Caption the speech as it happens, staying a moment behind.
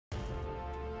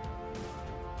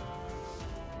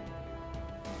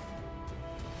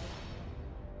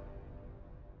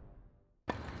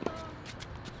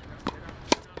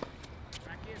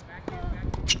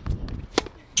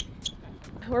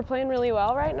we're playing really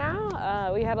well right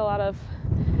now. We had a lot of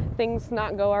things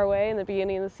not go our way in the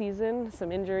beginning of the season,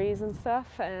 some injuries and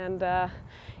stuff, and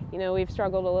you know, we've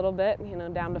struggled a little bit, you know,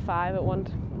 down to 5 at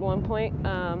one point.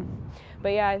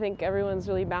 But yeah, I think everyone's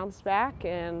really bounced back,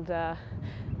 and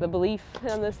the belief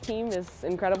in this team is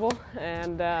incredible,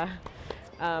 and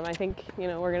I think, you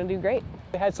know, we're going to do great.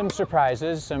 We had some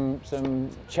surprises, some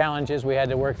challenges we had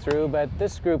to work through, but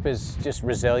this group is just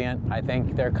resilient. I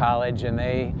think they're college, and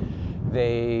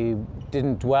they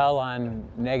didn't dwell on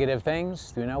negative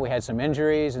things. You know, we had some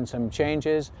injuries and some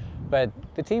changes, but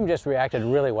the team just reacted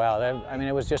really well. I mean,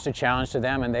 it was just a challenge to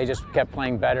them, and they just kept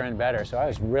playing better and better. So I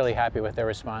was really happy with their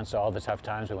response to all the tough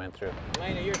times we went through.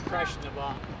 Elena, you're crushing the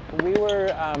ball. We were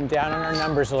down on our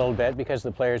numbers a little bit because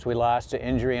of the players we lost to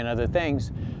injury and other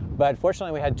things. But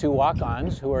fortunately, we had 2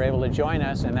 walk-ons who were able to join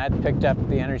us, and that picked up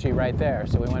the energy right there.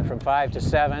 So we went from 5 to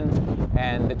 7,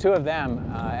 and the 2 of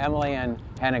them, Emily and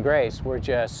Hannah Grace, were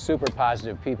just super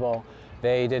positive people.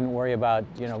 They didn't worry about,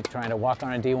 you know, trying to walk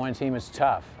on a D1 team. It's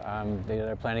tough.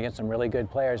 They're playing against some really good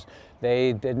players.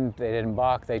 They didn't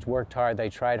balk. They worked hard. They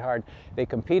tried hard. They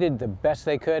competed the best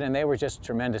they could, and they were just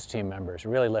tremendous team members.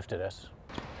 Really lifted us.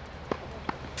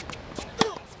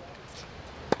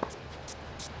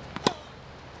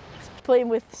 Playing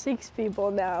with 6 people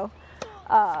now,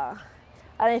 and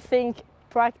I think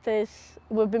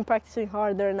we've been practicing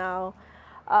harder now.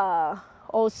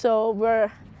 Also,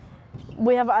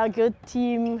 we have a good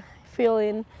team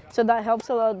feeling, so that helps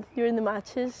a lot during the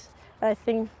matches, and I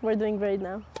think we're doing great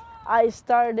now. I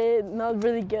started not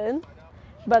really good,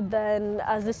 but then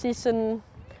as the season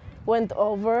went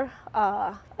over,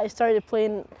 I started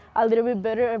playing a little bit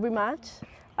better every match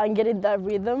and getting that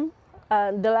rhythm.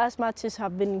 The last matches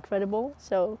have been incredible,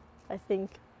 so I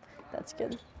think that's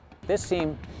good. This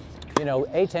team, you know,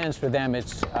 A-10s for them,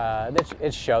 it's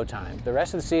showtime. The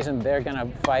rest of the season, they're going to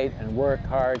fight and work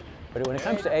hard. But when it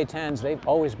comes to A-10s, they've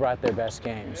always brought their best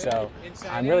game. So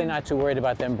I'm really not too worried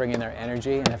about them bringing their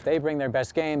energy. And if they bring their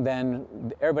best game, then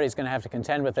everybody's going to have to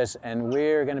contend with us, and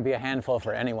we're going to be a handful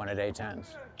for anyone at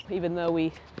A-10s. Even though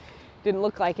we didn't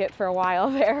look like it for a while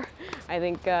there, I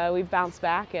think we've bounced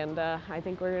back, and I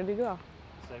think we're going to do well.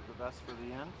 Save the best for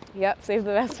the end? Yep, save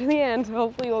the best for the end.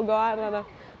 Hopefully we'll go out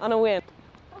on a win.